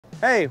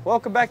Hey,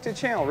 welcome back to the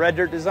channel, Red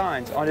Dirt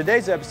Designs. On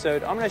today's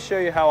episode, I'm going to show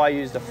you how I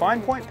used a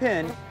fine point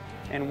pen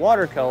and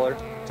watercolor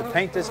to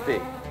paint this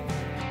bee.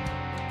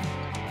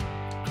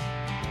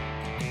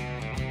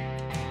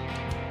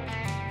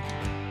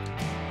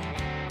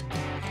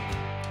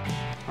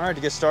 Alright,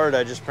 to get started,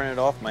 I just printed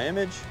off my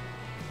image,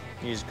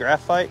 used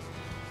graphite.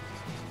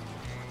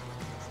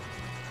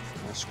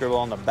 I'm going to scribble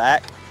on the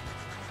back.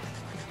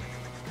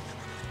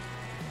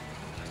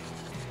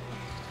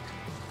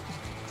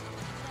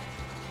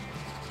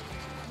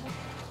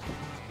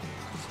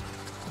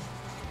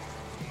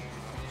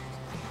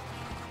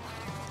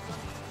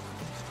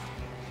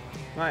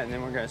 Alright, and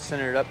then we're going to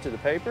center it up to the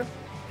paper.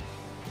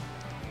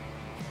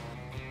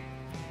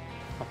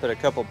 I'll put a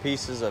couple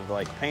pieces of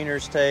like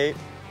painter's tape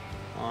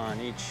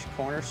on each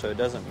corner so it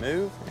doesn't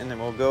move, and then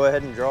we'll go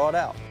ahead and draw it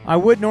out. I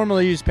would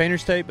normally use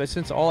painter's tape, but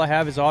since all I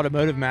have is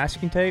automotive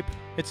masking tape,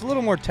 it's a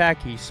little more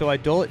tacky, so I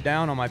dull it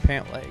down on my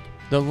pant leg.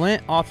 The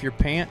lint off your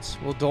pants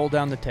will dull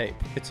down the tape.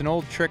 It's an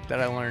old trick that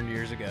I learned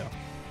years ago.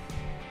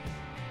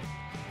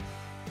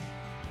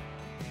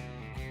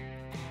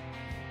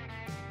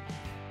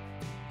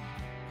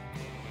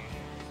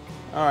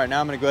 Alright,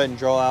 now I'm going to go ahead and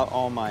draw out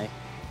all my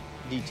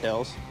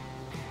details.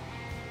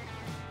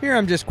 Here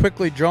I'm just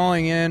quickly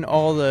drawing in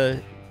all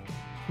the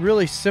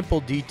really simple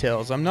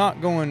details. I'm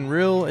not going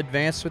real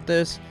advanced with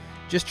this,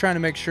 just trying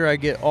to make sure I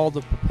get all the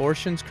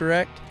proportions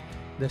correct.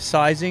 The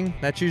sizing,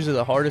 that's usually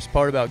the hardest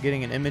part about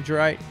getting an image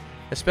right,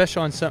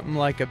 especially on something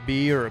like a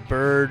bee or a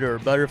bird or a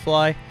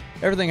butterfly.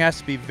 Everything has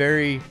to be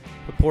very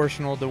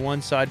proportional to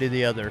one side to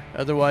the other.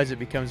 Otherwise it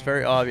becomes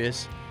very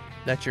obvious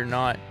that you're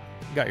not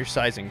got your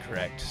sizing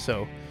correct.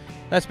 So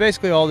that's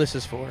basically all this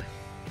is for.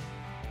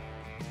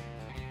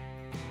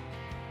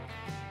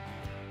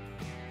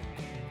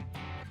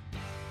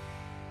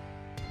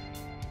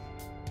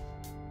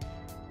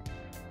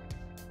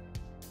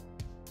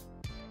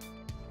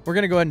 We're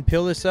going to go ahead and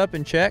peel this up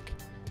and check.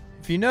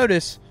 If you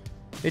notice,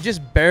 it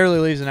just barely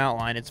leaves an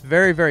outline. It's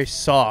very, very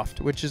soft,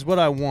 which is what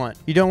I want.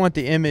 You don't want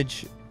the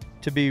image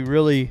to be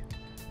really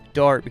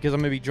dark because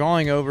I'm going to be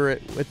drawing over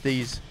it with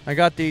these. I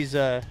got these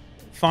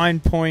fine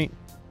point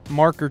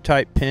marker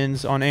type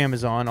pens on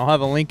Amazon. I'll have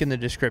a link in the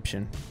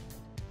description.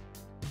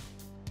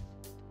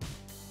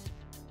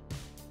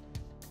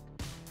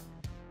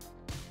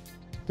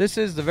 This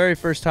is the very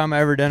first time I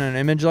ever done an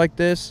image like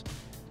this,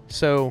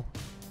 so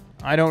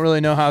I don't really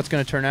know how it's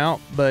going to turn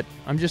out, but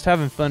I'm just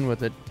having fun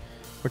with it.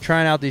 We're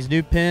trying out these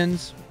new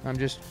pens. I'm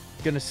just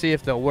going to see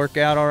if they'll work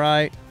out all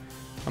right.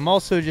 I'm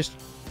also just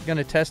going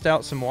to test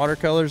out some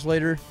watercolors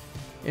later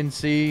and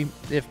see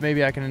if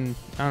maybe I can,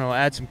 I don't know,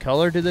 add some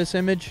color to this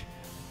image.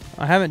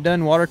 I haven't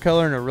done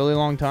watercolor in a really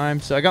long time,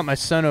 so I got my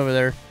son over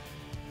there.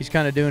 He's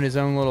kind of doing his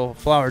own little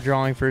flower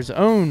drawing for his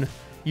own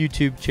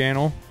YouTube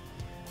channel,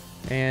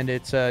 and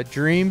it's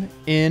Dream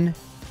in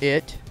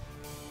It.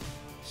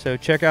 So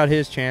check out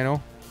his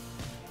channel.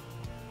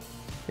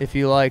 If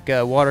you like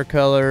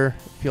watercolor,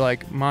 if you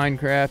like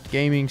Minecraft,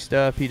 gaming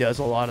stuff, he does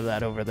a lot of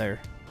that over there.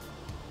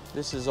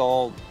 This is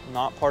all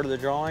not part of the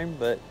drawing,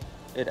 but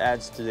it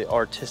adds to the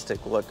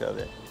artistic look of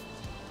it.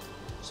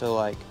 So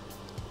like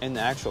in the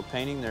actual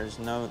painting, there's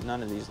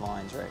none of these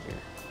lines right here.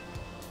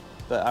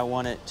 But I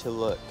want it to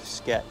look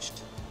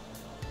sketched.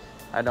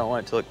 I don't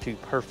want it to look too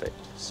perfect.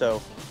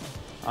 So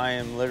I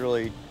am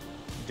literally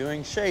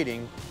doing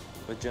shading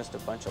with just a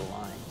bunch of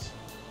lines.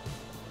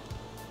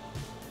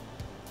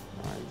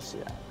 All right, you see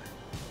that?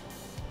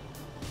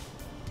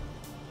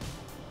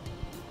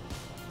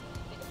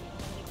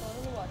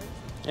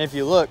 If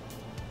you look,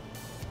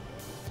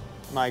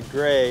 my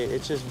gray,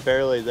 it's just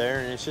barely there,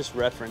 and it's just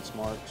reference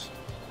marks.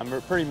 I'm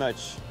pretty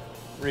much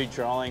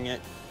redrawing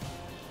it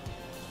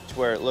to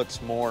where it looks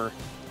more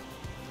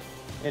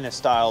in a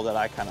style that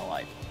I kind of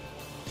like.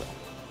 So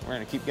we're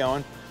gonna keep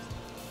going.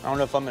 I don't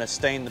know if I'm gonna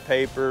stain the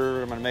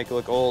paper, I'm gonna make it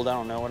look old. I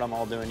don't know what I'm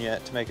all doing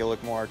yet to make it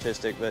look more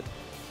artistic, but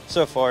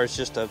so far it's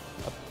just a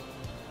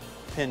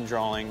pen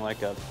drawing,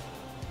 like a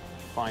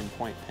fine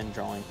point pen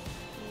drawing.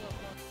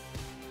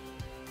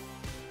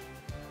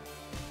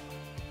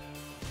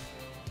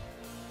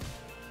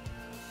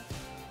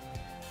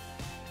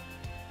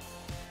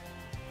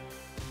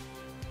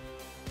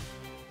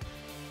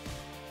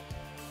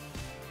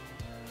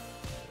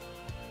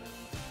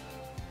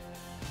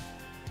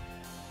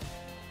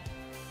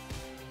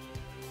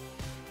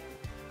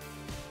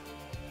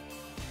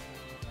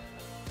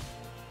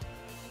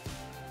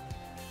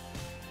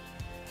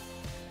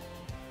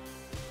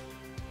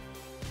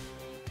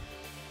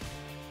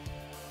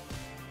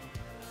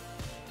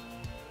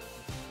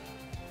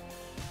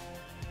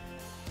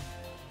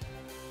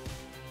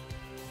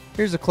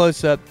 Here's a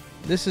close-up.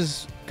 This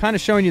is kind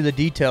of showing you the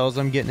details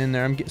I'm getting in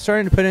there. I'm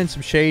starting to put in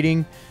some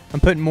shading.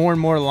 I'm putting more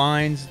and more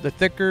lines. The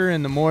thicker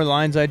and the more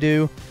lines I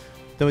do,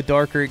 the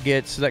darker it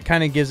gets. So that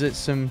kind of gives it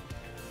some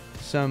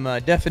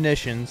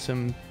definition,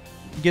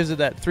 gives it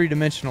that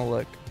three-dimensional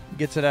look.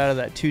 Gets it out of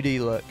that 2D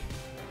look.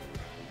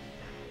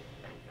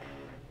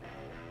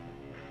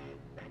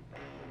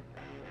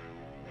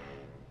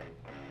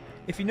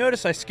 If you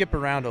notice, I skip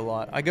around a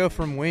lot. I go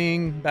from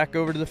wing back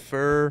over to the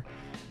fur,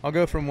 I'll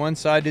go from one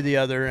side to the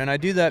other, and I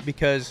do that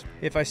because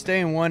if I stay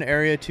in one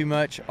area too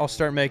much, I'll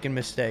start making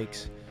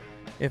mistakes.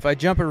 If I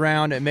jump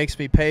around, it makes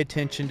me pay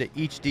attention to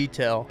each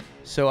detail.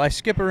 So I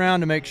skip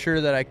around to make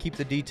sure that I keep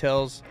the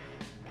details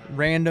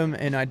random,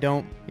 and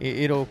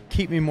it'll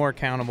keep me more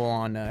accountable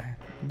on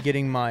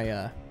getting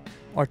my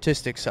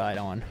artistic side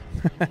on.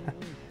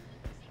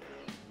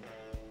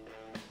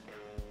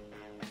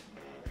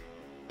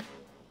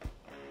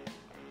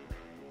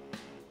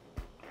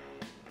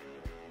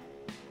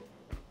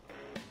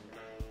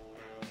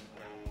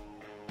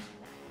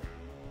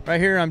 Right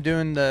here I'm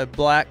doing the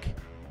black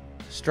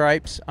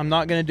stripes. I'm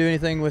not going to do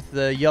anything with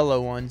the yellow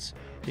ones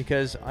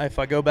because if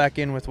I go back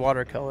in with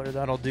watercolor,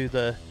 that'll do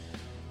the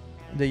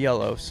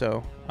yellow.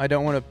 So I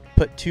don't want to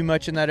put too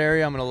much in that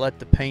area. I'm going to let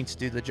the paints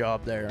do the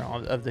job there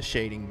of the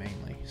shading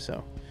mainly.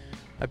 So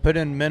I put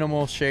in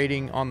minimal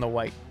shading on the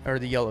white or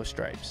the yellow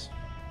stripes.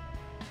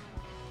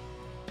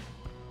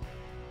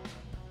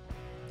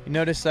 You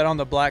notice that on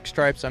the black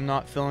stripes I'm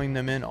not filling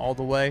them in all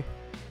the way.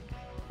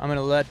 I'm going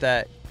to let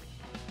that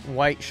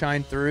white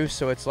shine through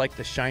so it's like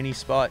the shiny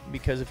spot,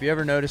 because if you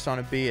ever notice on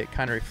a bee it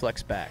kind of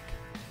reflects back.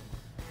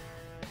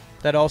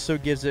 That also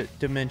gives it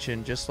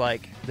dimension, just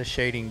like the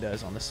shading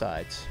does on the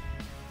sides.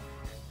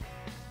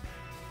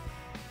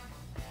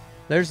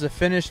 There's the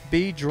finished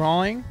bee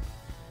drawing.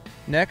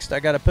 Next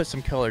I got to put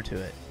some color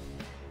to it.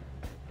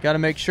 Got to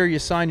make sure you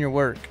sign your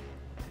work.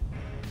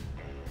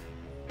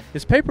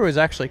 This paper was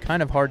actually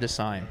kind of hard to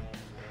sign,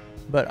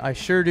 but I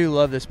sure do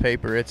love this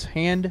paper. It's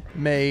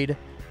handmade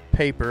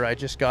paper. I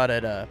just got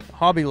it at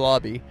Hobby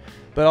Lobby,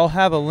 but I'll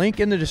have a link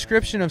in the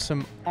description of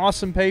some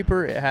awesome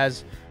paper. It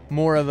has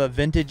more of a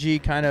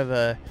vintagey, kind of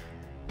a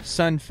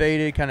sun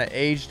faded, kind of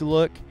aged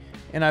look,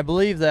 and I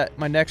believe that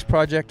my next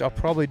project I'll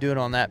probably do it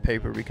on that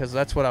paper because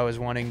that's what I was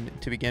wanting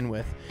to begin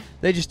with.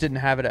 They just didn't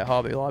have it at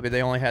Hobby Lobby.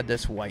 They only had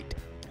this white.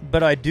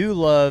 But I do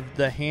love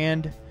the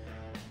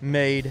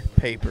handmade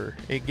paper.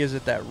 It gives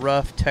it that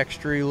rough,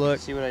 textury look.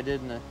 See what I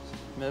did in the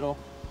middle?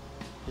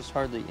 Just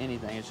hardly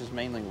anything. It's just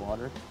mainly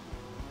water.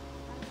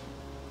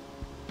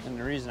 And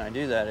the reason I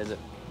do that is it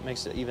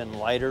makes it even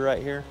lighter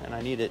right here, and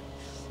I need it.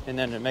 And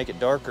then to make it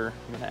darker,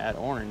 I'm going to add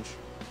orange.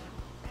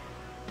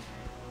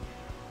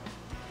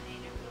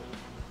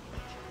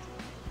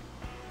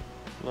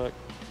 Look,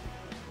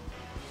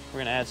 we're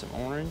going to add some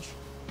orange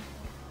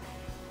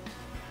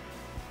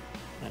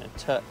and a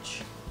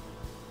touch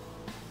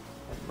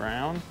of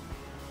brown.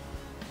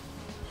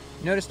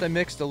 Noticed I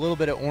mixed a little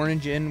bit of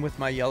orange in with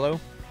my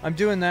yellow. I'm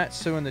doing that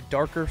so in the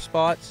darker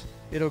spots,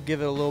 it'll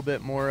give it a little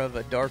bit more of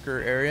a darker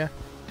area.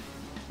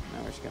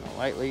 Now we're just going to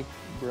lightly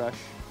brush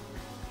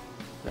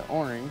the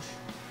orange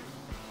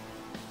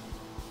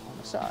on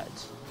the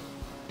sides.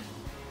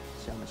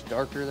 See how much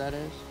darker that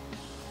is?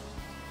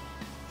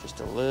 Just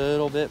a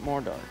little bit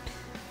more dark.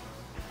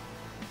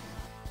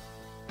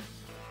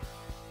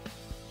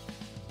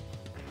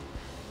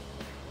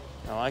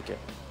 I like it.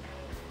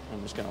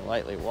 I'm just going to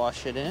lightly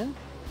wash it in.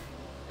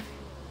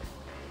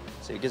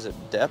 See, it gives it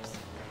depth.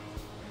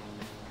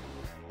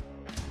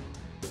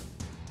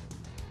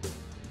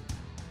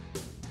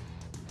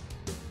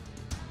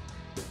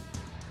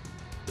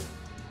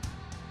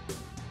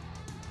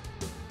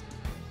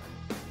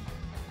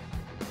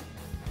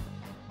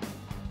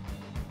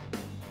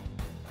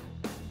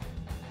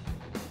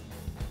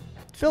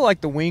 I feel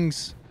like the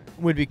wings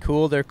would be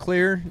cool. They're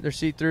clear, they're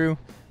see-through,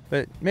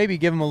 but maybe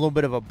give them a little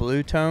bit of a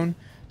blue tone.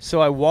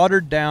 So I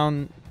watered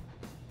down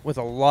with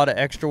a lot of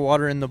extra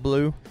water in the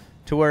blue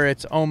to where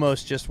it's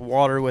almost just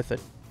water with a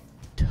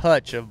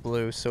touch of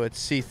blue, so it's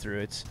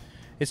see-through.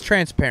 It's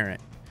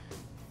transparent.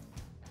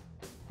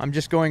 I'm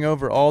just going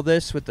over all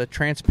this with the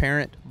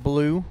transparent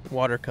blue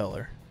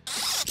watercolor.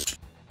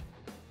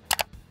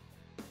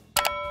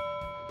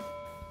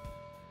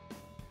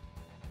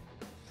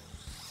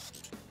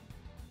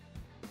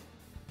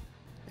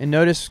 And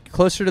notice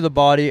closer to the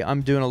body,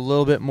 I'm doing a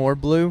little bit more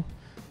blue.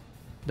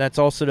 That's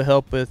also to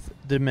help with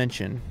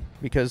dimension,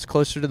 because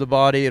closer to the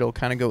body, it'll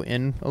kind of go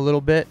in a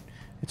little bit.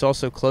 It's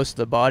also close to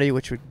the body,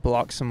 which would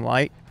block some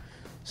light.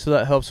 So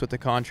that helps with the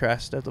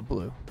contrast of the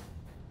blue.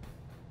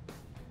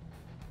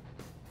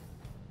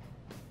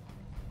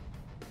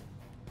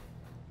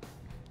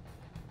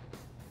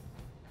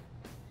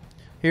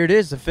 Here it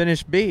is, the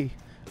finished bee.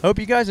 I hope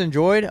you guys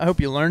enjoyed. I hope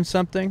you learned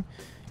something.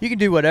 You can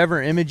do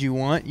whatever image you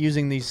want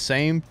using these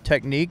same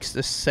techniques,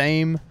 the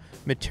same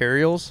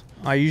materials.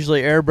 I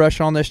usually airbrush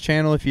on this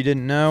channel if you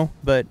didn't know,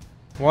 but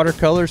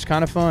watercolor is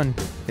kind of fun.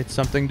 It's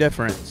something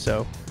different.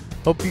 So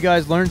hope you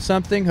guys learned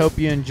something. Hope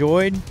you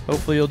enjoyed.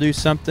 Hopefully you'll do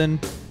something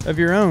of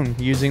your own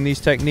using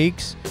these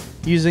techniques,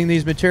 using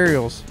these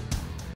materials.